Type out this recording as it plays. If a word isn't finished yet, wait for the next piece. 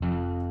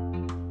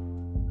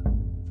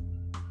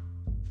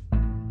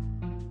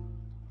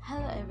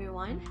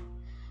everyone.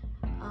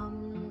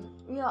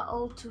 We are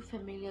all too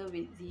familiar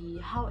with the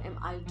 "how am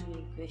I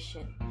doing"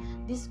 question.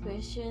 This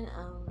question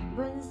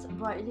burns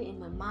brightly in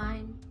my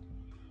mind,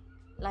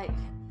 like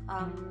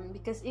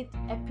because it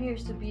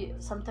appears to be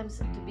sometimes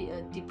to be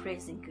a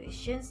depressing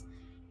question.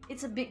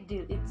 It's a big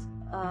deal. It's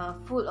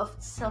full of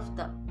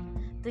self-doubt.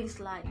 Things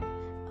like,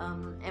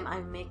 am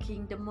I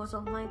making the most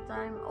of my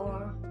time,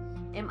 or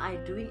am I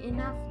doing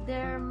enough?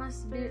 There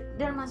must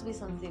be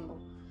something more.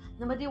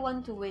 Nobody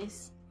want to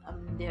waste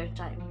their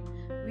time.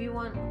 We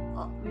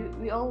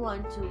all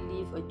want to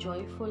live a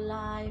joyful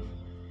life.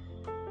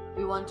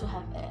 We want to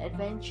have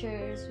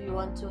adventures. We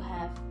want to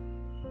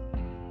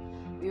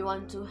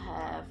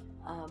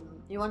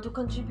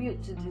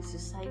contribute to the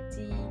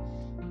society,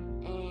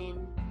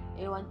 and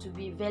we want to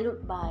be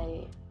valued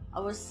by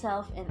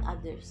ourselves and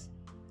others.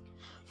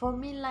 For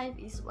me, life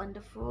is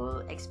wonderful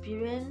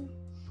experience.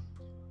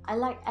 I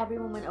like every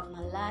moment of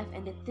my life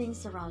and the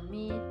things around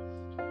me,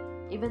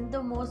 even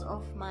though most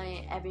of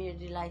my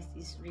everyday life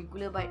is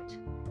regular, but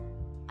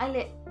I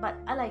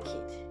like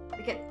it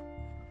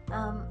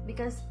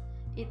because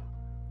it's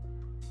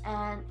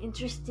an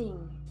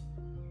interesting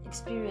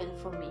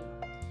experience for me.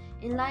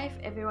 In life,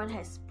 everyone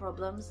has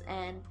problems,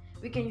 and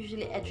we can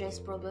usually address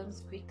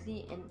problems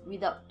quickly and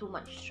without too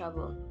much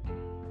trouble.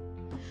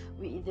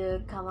 We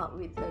either come up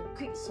with a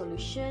quick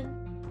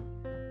solution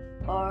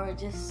or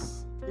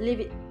just leave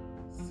it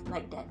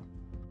like that.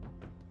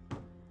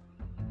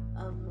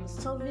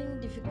 Solving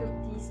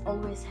difficulties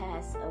always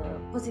has a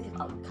positive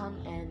outcome,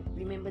 and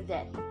remember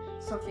that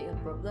solving a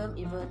problem,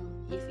 even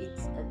if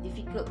it's a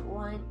difficult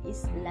one,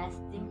 is less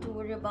thing to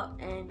worry about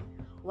and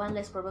one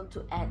less problem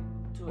to add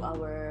to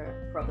our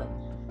problem.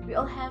 We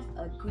all have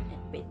a good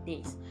and bad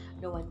days.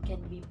 No one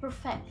can be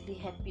perfectly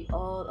happy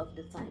all of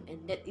the time,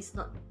 and that is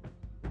not.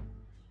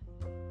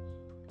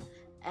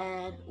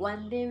 And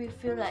one day we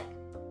feel like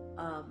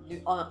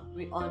we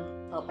on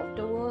top of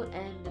the world,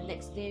 and the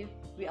next day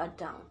we are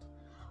down.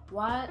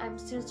 While I'm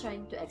still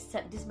trying to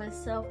accept this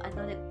myself, I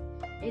know that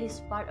it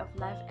is part of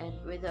life, and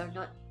whether or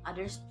not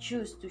others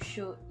choose to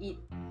show it,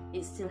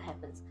 it still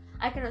happens.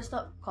 I cannot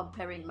stop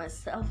comparing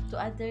myself to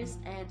others,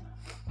 and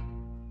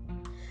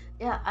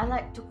I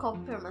like to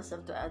compare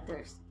myself to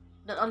others.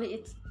 Not only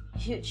it's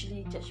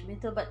hugely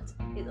judgmental, but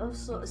it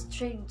also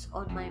strains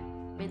on my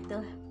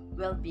mental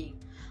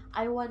well-being.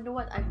 I wonder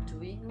what I'm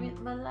doing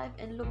with my life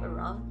and look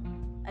around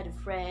at the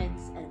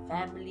friends and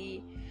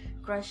family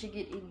crushing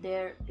it in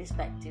their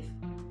respective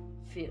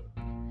field.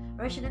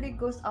 Rationally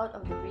goes out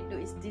of the window.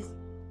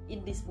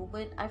 In this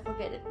moment I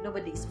forget that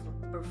nobody is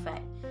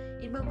perfect.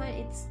 In my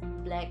mind it's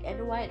black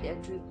and white. They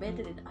are doing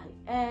better than I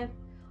am.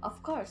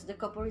 Of course, the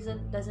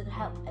comparison doesn't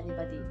help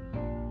anybody.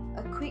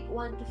 A quick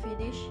one to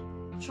finish: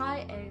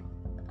 try and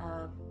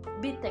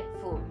be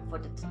thankful for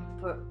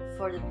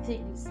the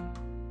things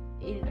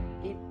in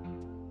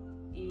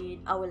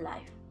our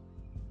life.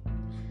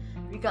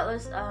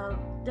 Regardless,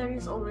 there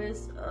is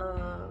always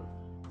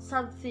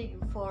something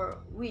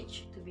for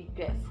which to be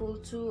grateful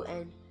to,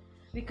 and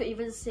we could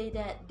even say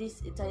that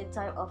this entire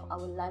time of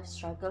our life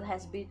struggle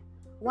has been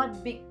one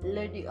big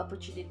learning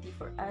opportunity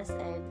for us,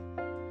 and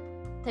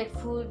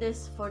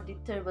thankfulness for the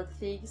terrible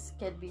things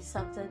can be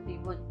sometimes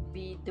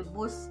be the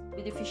most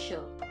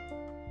beneficial.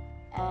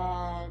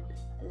 And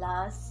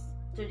last,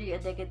 turning a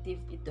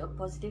negative into a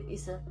positive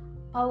is a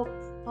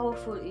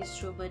powerful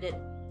instrument that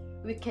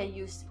we can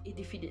use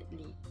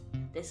indefinitely.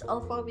 That's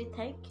all for me.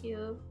 Thank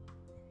you.